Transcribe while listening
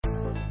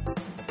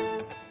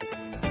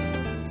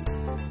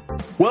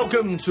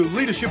Welcome to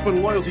Leadership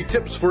and Loyalty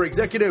Tips for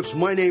Executives.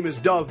 My name is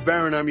Dov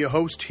Baron. I'm your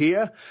host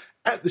here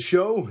at the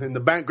show. In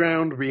the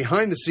background,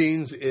 behind the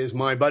scenes, is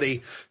my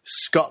buddy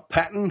Scott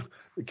Patton,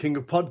 the king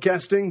of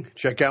podcasting.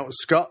 Check out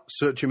Scott,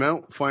 search him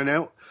out, find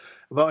out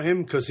about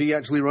him, because he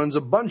actually runs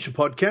a bunch of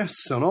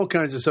podcasts on all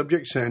kinds of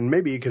subjects, and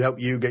maybe he could help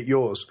you get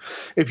yours.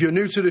 If you're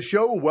new to the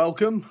show,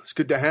 welcome. It's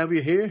good to have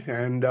you here,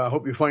 and I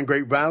hope you find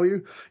great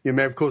value. You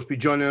may, of course, be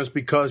joining us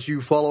because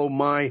you follow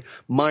my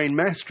Mind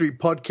Mastery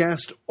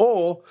podcast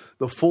or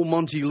the Full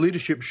Monty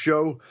Leadership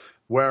Show,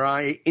 where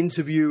I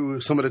interview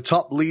some of the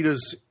top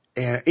leaders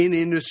in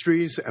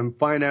industries and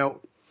find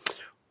out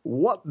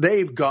what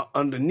they've got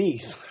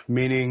underneath,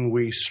 meaning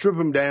we strip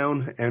them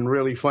down and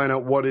really find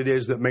out what it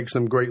is that makes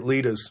them great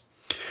leaders.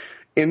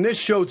 In this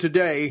show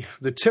today,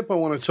 the tip I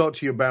want to talk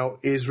to you about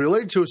is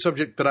related to a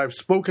subject that I've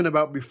spoken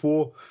about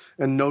before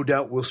and no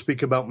doubt will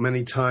speak about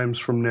many times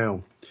from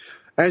now.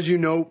 As you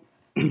know,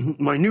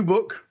 my new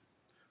book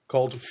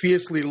called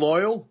Fiercely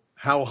Loyal,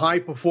 How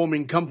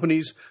High-Performing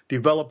Companies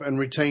Develop and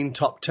Retain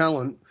Top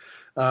Talent,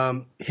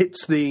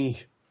 hits the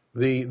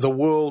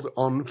world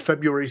on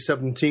February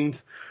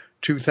 17th,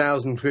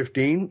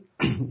 2015.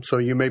 So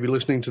you may be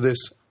listening to this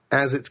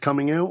as it's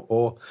coming out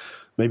or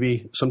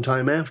maybe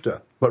sometime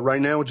after. But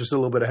right now, we're just a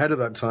little bit ahead of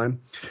that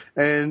time.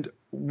 And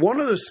one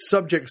of the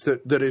subjects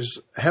that is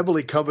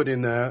heavily covered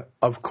in there,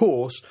 of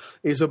course,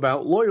 is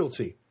about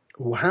loyalty.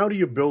 How do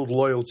you build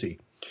loyalty?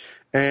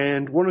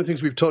 And one of the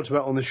things we've talked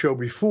about on the show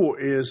before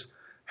is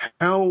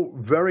how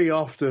very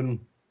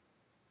often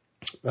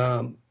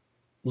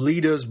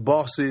leaders,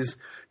 bosses,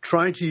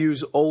 try to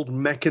use old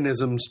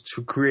mechanisms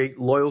to create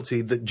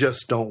loyalty that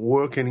just don't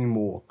work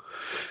anymore.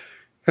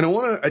 And I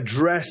want to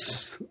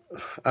address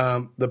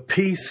the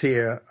piece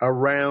here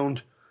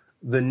around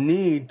the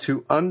need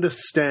to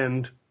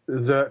understand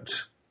that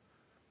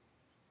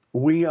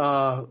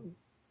what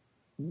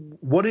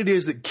it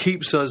is that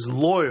keeps us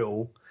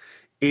loyal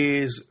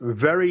is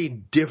very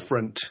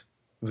different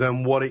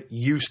than what it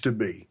used to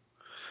be.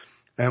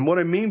 And what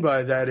I mean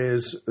by that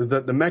is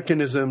that the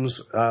mechanisms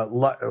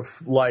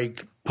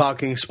like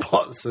parking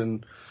spots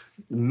and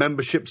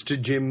memberships to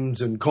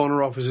gyms and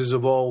corner offices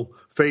have all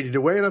faded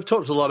away. And I've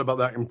talked a lot about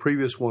that in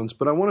previous ones,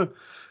 but I want to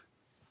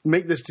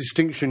make this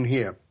distinction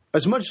here.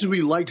 As much as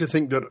we like to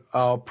think that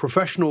our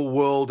professional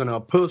world and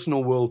our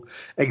personal world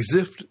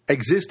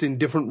exist in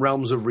different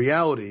realms of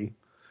reality,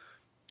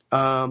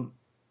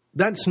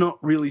 that's not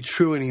really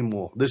true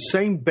anymore. The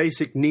same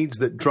basic needs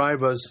that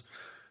drive us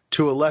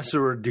to a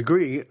lesser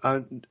degree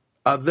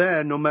are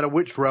there no matter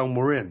which realm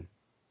we're in.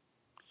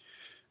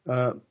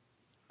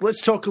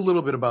 Let's talk a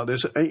little bit about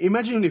this.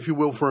 Imagine, if you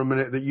will, for a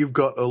minute, that you've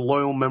got a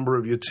loyal member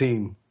of your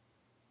team,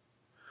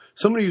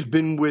 somebody who's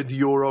been with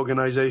your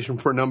organization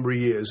for a number of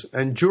years,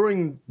 and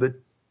during the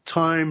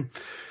time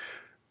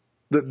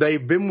that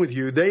they've been with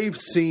you, they've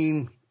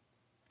seen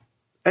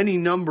any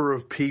number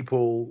of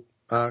people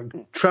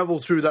travel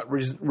through that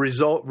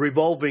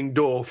revolving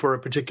door for a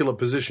particular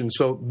position.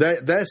 So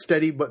they're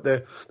steady, but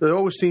they're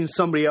always seeing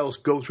somebody else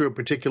go through a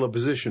particular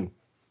position.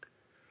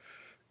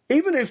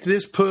 Even if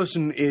this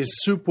person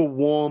is super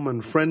warm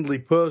and friendly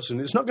person,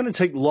 it's not going to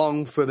take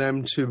long for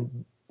them to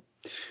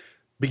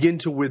begin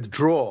to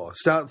withdraw.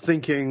 Start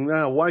thinking,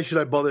 why should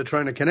I bother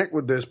trying to connect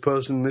with this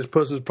person? This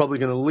person's probably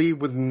going to leave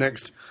within the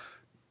next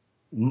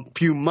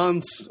few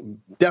months,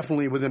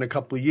 definitely within a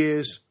couple of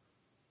years.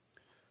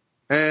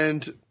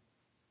 And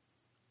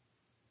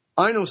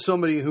I know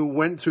somebody who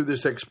went through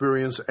this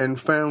experience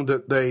and found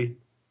that they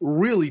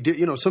really did,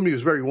 somebody who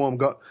was very warm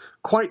got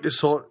quite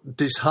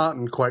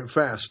disheartened quite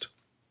fast.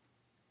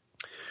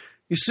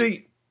 You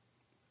see,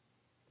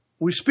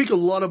 we speak a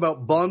lot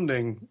about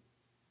bonding.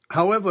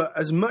 However,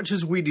 as much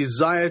as we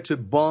desire to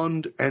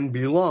bond and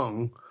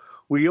belong,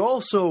 we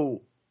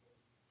also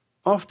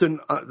often,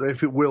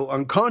 if it will,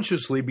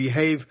 unconsciously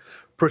behave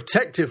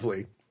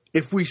protectively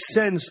if we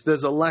sense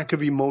there's a lack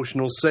of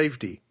emotional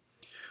safety.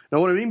 Now,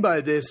 what I mean by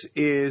this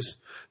is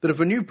that if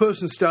a new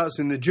person starts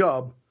in the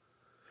job,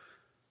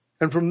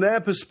 and from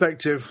their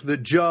perspective, the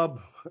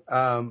job,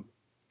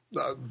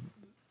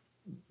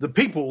 the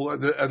people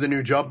at the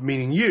new job,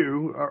 meaning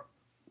you,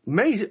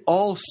 may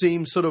all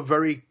seem sort of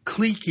very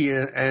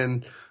cliquey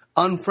and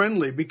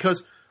unfriendly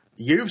because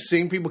you've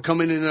seen people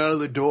come in and out of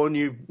the door and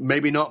you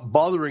maybe not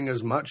bothering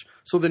as much.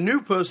 So the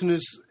new person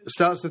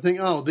starts to think,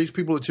 oh, these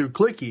people are too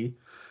cliquey.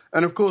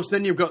 And, of course,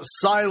 then you've got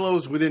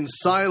silos within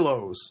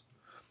silos.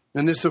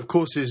 And this, of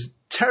course, is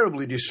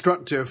terribly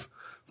destructive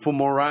for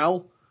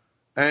morale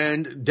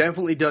and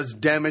definitely does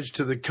damage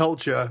to the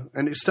culture,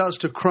 and it starts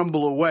to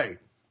crumble away.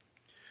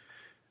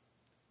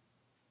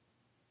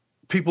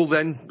 People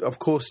then, of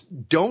course,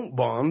 don't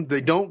bond,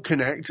 they don't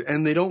connect,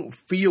 and they don't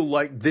feel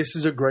like this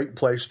is a great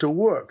place to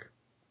work.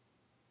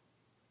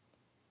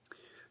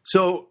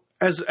 So,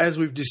 as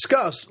we've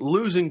discussed,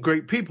 losing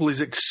great people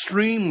is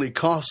extremely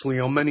costly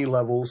on many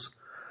levels,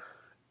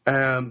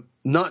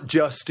 not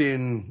just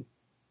in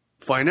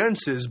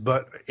finances,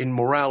 but in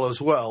morale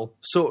as well.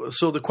 So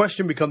the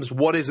question becomes,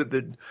 what is it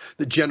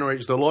that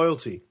generates the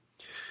loyalty?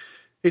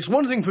 It's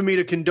one thing for me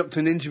to conduct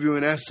an interview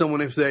and ask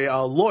someone if they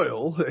are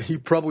loyal.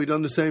 You've probably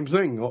done the same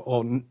thing,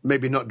 or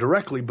maybe not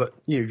directly, but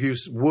you've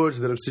used words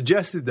that have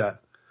suggested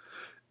that.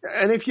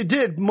 And if you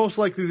did, most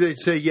likely they'd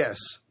say yes.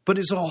 But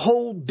it's a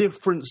whole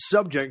different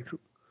subject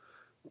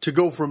to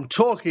go from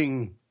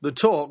talking the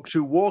talk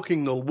to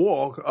walking the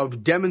walk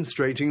of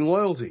demonstrating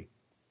loyalty.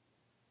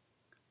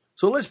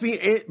 So let's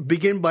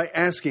begin by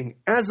asking,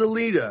 as a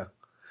leader,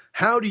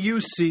 how do you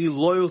see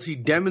loyalty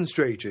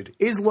demonstrated?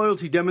 Is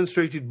loyalty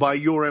demonstrated by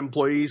your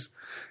employees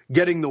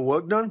getting the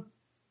work done?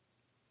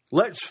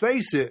 Let's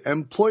face it,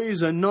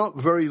 employees are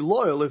not very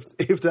loyal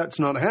if that's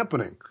not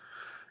happening,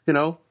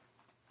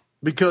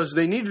 because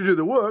they need to do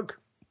the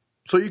work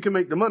so you can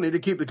make the money to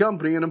keep the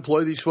company and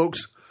employ these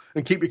folks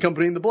and keep your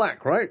company in the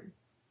black, right?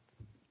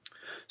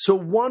 So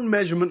one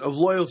measurement of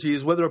loyalty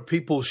is whether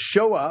people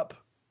show up,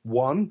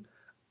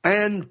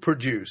 and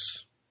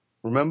produce.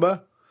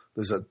 Remember?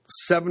 There's a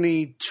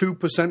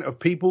 72% of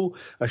people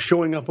are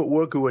showing up at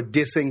work who are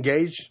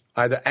disengaged,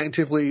 either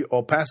actively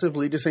or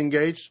passively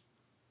disengaged.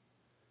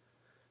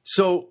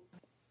 So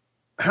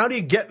how do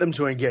you get them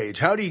to engage?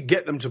 How do you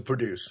get them to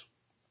produce?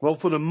 Well,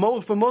 for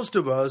most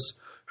of us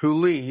who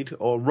lead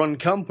or run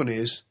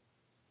companies,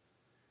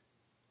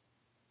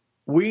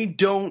 we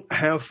don't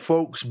have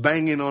folks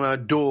banging on our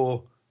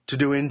door to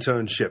do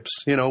internships.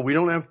 We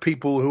don't have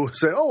people who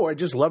say, oh, I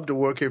just love to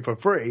work here for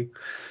free.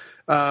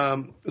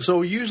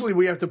 So usually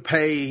we have to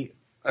pay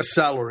a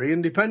salary,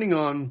 and depending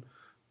on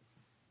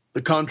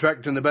the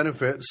contract and the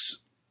benefits,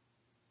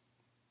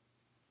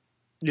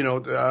 there's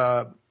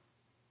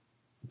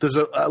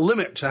a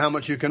limit to how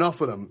much you can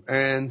offer them.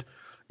 And,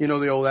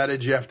 the old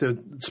adage, you have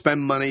to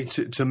spend money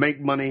to make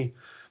money.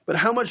 But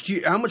how much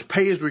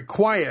pay is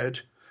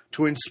required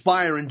to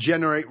inspire and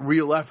generate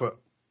real effort?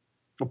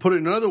 Or put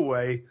it another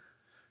way,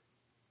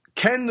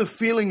 can the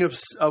feeling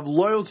of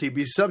loyalty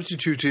be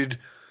substituted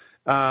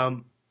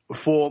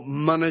for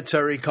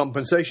monetary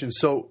compensation?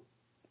 So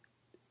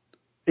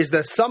is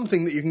there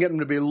something that you can get them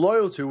to be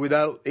loyal to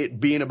without it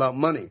being about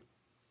money?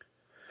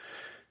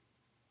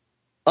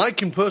 I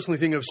can personally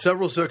think of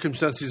several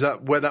circumstances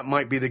where that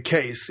might be the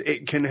case.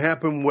 It can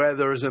happen where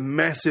there is a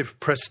massive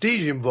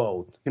prestige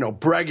involved,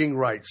 bragging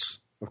rights.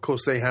 Of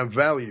course, they have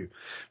value.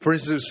 For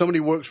instance, if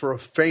somebody works for a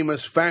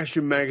famous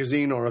fashion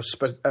magazine or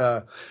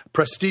a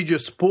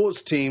prestigious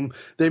sports team,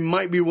 they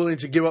might be willing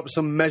to give up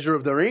some measure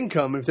of their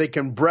income if they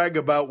can brag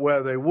about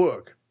where they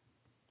work.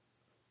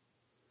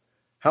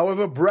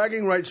 However,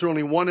 bragging rights are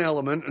only one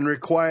element and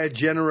required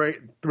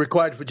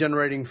for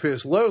generating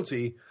fierce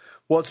loyalty.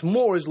 What's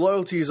more is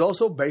loyalty is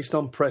also based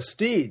on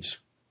prestige.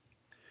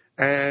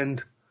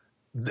 And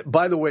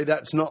by the way,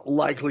 that's not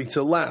likely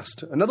to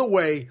last. Another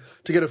way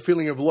to get a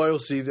feeling of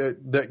loyalty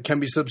that can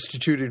be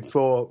substituted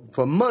for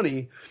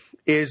money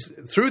is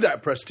through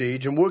that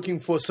prestige and working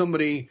for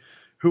somebody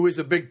who is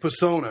a big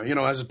persona,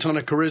 has a ton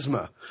of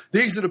charisma.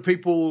 These are the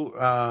people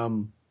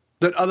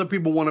that other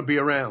people want to be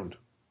around.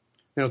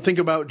 Think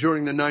about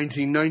during the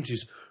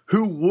 1990s.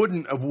 Who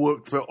wouldn't have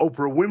worked for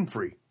Oprah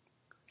Winfrey?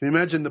 Can you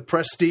imagine the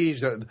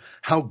prestige,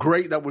 how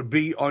great that would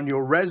be on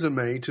your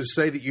resume to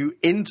say that you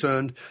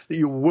interned, that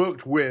you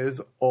worked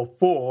with or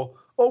for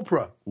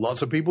Oprah?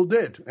 Lots of people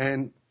did.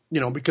 And,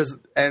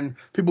 and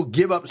people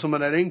give up some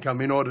of that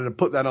income in order to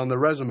put that on the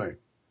resume.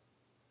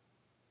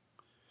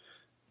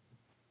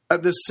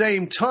 At the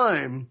same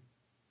time,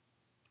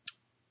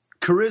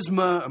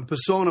 charisma and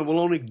persona will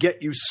only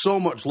get you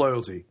so much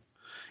loyalty.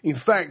 In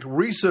fact,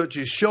 research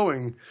is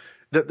showing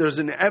that there's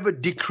an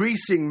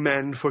ever-decreasing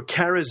demand for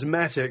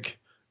charismatic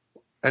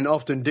and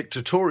often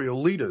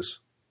dictatorial leaders.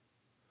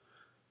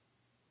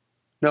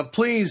 Now,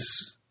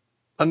 please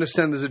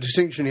understand there's a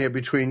distinction here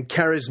between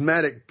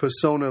charismatic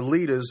persona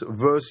leaders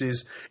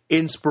versus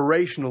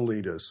inspirational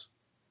leaders.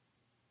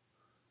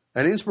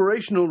 And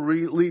inspirational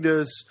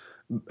leaders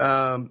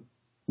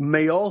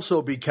may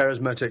also be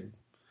charismatic.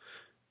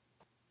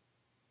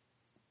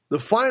 The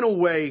final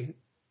way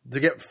to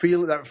get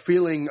that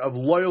feeling of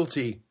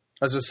loyalty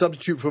as a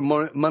substitute for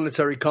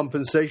monetary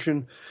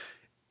compensation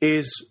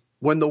is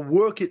when the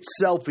work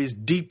itself is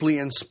deeply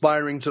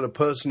inspiring to the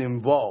person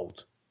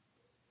involved.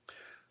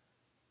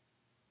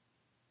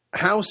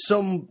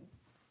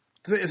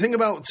 Think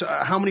about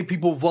how many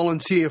people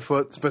volunteer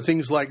for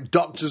things like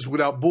Doctors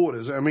Without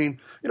Borders. I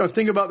mean,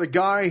 think about the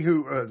guy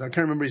who, I can't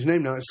remember his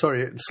name now,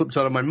 sorry, it slipped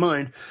out of my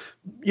mind,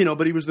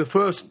 but he was the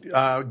first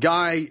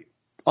guy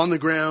on the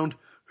ground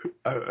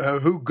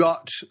who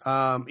got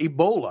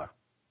Ebola.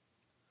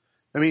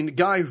 I mean, the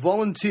guy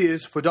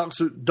volunteers for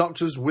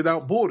Doctors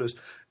Without Borders.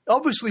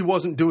 Obviously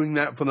wasn't doing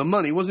that for the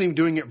money, wasn't even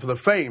doing it for the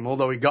fame,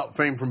 although he got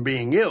fame from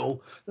being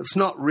ill. That's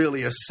not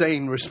really a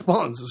sane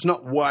response. It's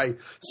not why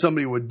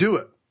somebody would do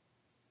it.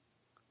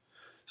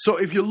 So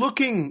if you're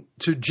looking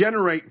to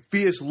generate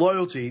fierce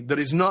loyalty that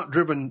is not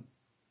driven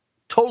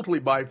totally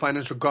by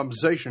financial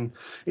compensation,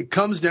 it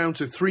comes down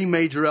to three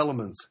major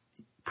elements.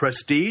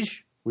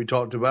 Prestige, we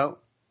talked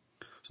about.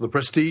 So the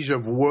prestige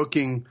of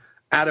working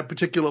at a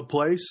particular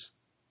place.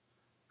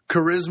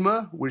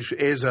 Charisma, which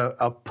is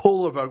a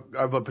pull of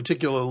a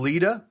particular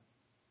leader.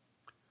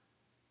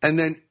 And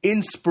then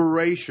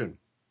inspiration.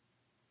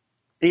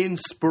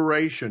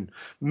 Inspiration,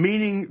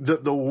 meaning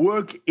that the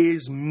work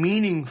is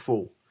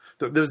meaningful,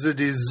 that there's a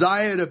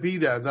desire to be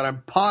there, that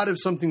I'm part of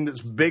something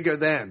that's bigger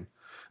than.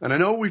 And I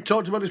know we've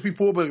talked about this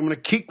before, but I'm going to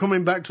keep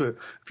coming back to it.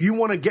 If you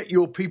want to get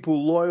your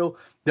people loyal,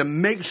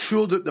 then make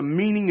sure that the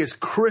meaning is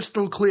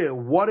crystal clear.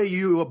 What are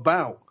you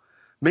about?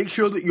 Make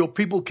sure that your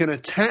people can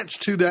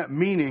attach to that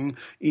meaning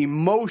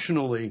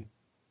emotionally.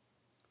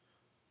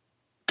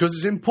 Because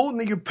it's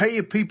important that you pay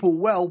your people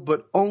well,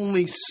 but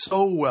only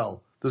so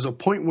well. There's a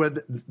point where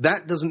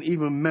that doesn't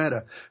even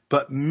matter.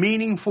 But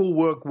meaningful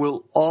work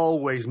will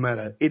always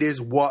matter. It is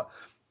what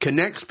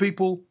connects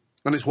people,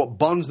 and it's what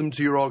bonds them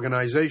to your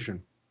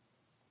organization.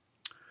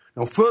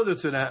 Now, further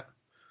to that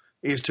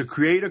is to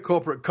create a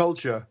corporate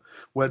culture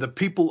where the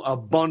people are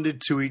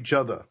bonded to each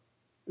other.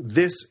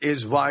 This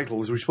is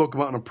vital. As we spoke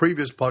about in a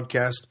previous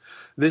podcast,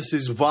 this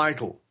is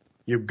vital.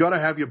 You've got to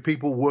have your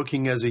people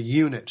working as a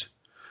unit.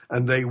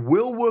 And they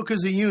will work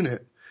as a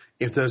unit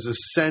if there's a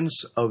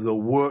sense of the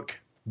work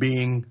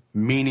being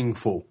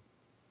meaningful.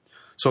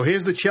 So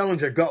here's the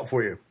challenge I've got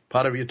for you,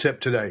 part of your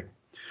tip today.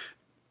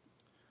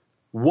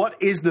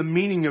 What is the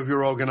meaning of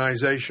your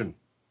organization?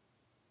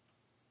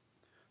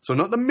 So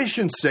not the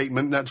mission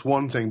statement, that's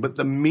one thing, but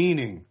the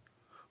meaning.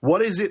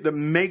 What is it that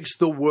makes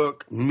the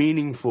work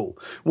meaningful?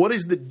 What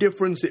is the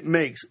difference it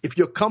makes? If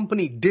your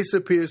company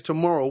disappears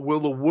tomorrow, will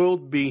the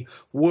world be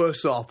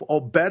worse off or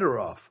better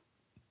off?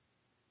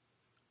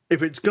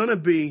 If it's going to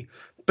be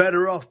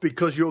better off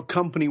because your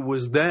company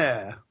was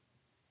there,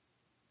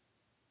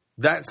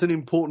 that's an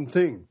important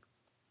thing.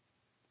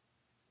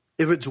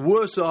 If it's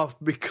worse off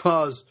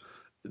because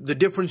the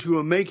difference you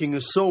are making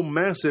is so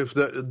massive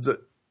that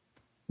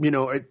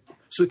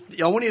so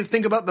I want you to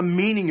think about the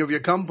meaning of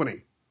your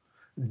company.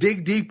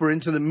 Dig deeper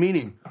into the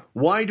meaning.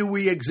 Why do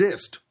we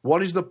exist?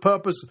 What is the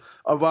purpose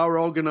of our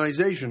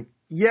organization?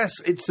 Yes,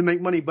 it's to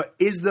make money, but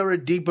is there a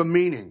deeper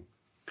meaning?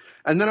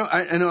 And then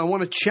I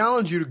want to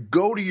challenge you to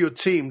go to your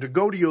team, to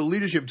go to your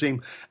leadership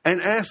team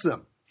and ask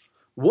them,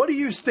 what do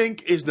you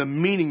think is the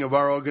meaning of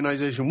our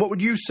organization? What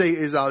would you say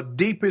is our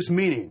deepest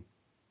meaning?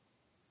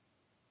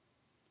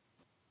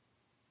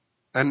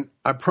 And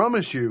I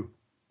promise you,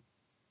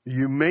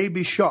 you may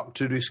be shocked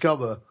to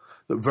discover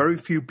that very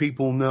few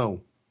people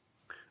know.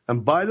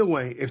 And by the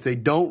way, if they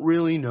don't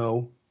really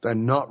know, they're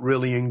not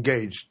really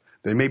engaged.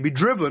 They may be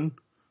driven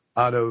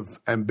out of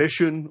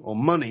ambition or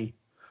money,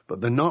 but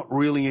they're not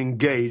really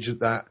engaged at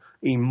that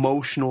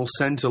emotional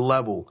center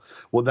level.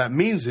 What that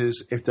means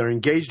is if they're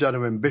engaged out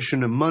of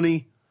ambition and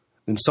money,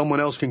 then someone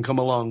else can come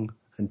along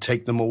and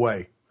take them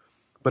away.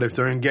 But if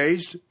they're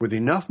engaged with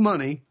enough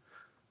money,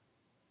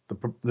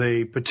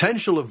 the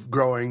potential of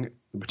growing,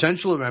 the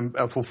potential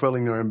of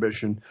fulfilling their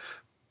ambition,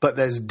 but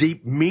there's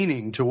deep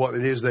meaning to what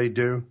it is they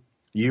do,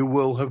 you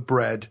will have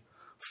bred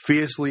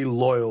fiercely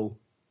loyal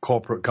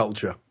corporate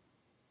culture.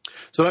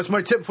 So that's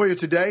my tip for you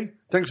today.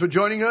 Thanks for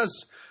joining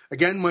us.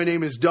 Again, my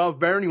name is Dov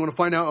Baron. You want to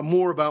find out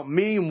more about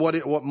me and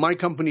what my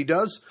company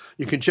does,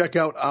 you can check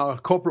out our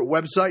corporate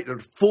website at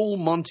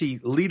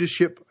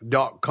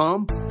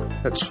fullmontyleadership.com.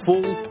 That's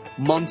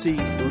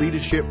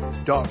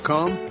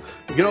fullmontyleadership.com.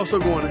 You can also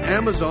go on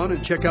Amazon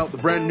and check out the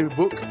brand new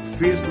book,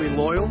 Fiercely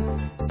Loyal.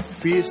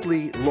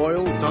 Fiercely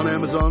Loyal. It's on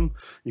Amazon.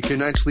 You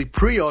can actually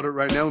pre-order it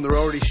right now, and they're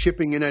already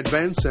shipping in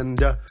advance, and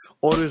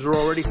orders are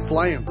already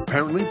flying,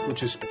 apparently,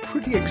 which is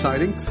pretty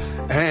exciting.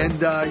 And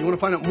you want to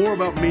find out more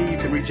about me, you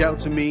can reach out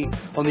to me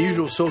on the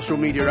usual social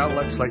media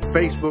outlets like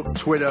Facebook,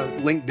 Twitter,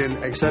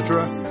 LinkedIn,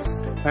 etc.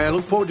 I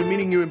look forward to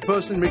meeting you in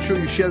person. Make sure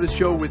you share this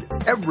show with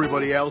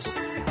everybody else.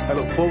 I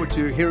look forward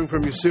to hearing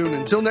from you soon.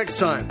 Until next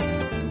time,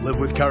 live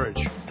with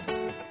courage.